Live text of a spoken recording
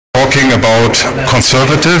talking about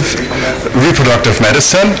conservative reproductive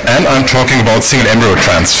medicine, and I'm talking about single embryo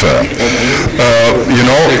transfer.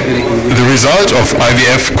 The result of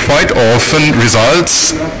IVF quite often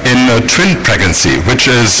results in a twin pregnancy, which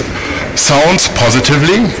sounds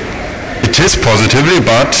positively. It is positively,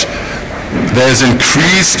 but there is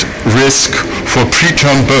increased risk for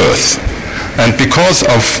preterm birth. And because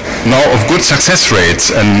of good success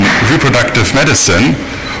rates in reproductive medicine,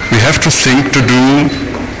 we have to think to do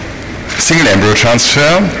single embryo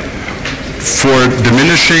transfer for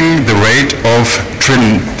diminishing the rate of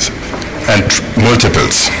twins and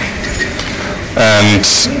multiples. And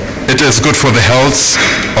it is good for the health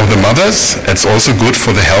of the mothers. It's also good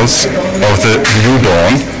for the health of the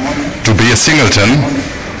newborn to be a singleton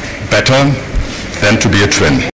better than to be a twin.